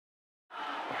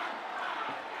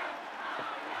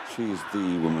She's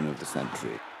the woman of the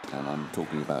century, and I'm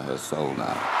talking about her soul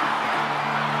now.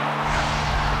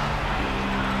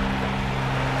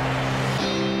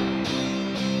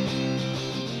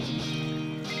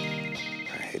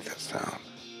 I hate that sound.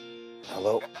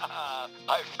 Hello?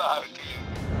 I found you.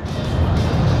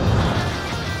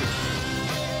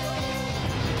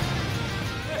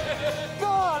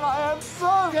 God, I am so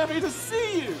happy to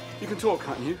see you. You can talk,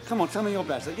 can't you? Come on, tell me you're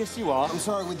better. Yes, you are. I'm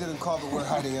sorry we didn't call, but we're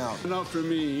hiding out. Not from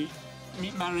me.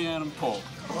 Meet Marianne and Paul.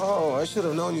 Oh, I should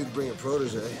have known you'd bring a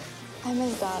protege. I'm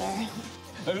his daughter.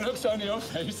 The looks on your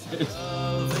faces.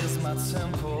 Love is my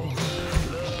temple.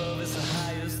 Love is the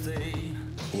highest day.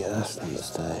 You asked them to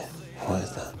stay. Why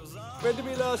is that? When did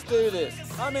we last do this?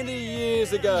 How many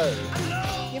years ago?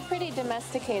 You're pretty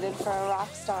domesticated for a rock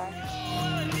star.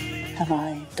 Have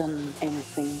I done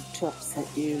anything to upset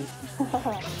you?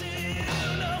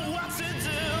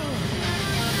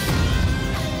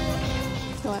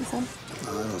 You want some?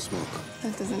 No, I don't smoke.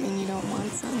 That doesn't mean you don't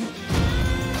want some.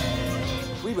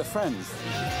 We were friends.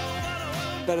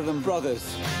 Better than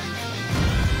brothers.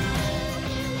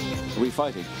 Are we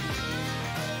fighting?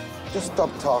 Just stop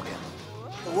talking.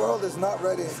 The world is not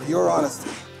ready for your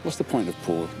honesty. What's the point of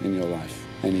Paul in your life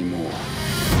anymore?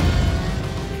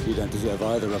 You don't deserve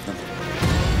either of them.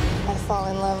 I fall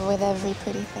in love with every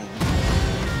pretty thing.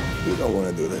 You don't want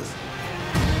to do this.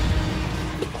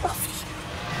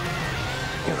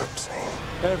 You're obscene.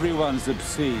 Everyone's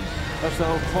obscene. That's the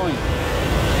whole point.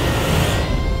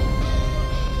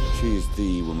 She's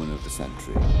the woman of the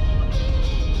century.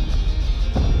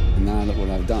 And now look what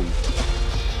I've done.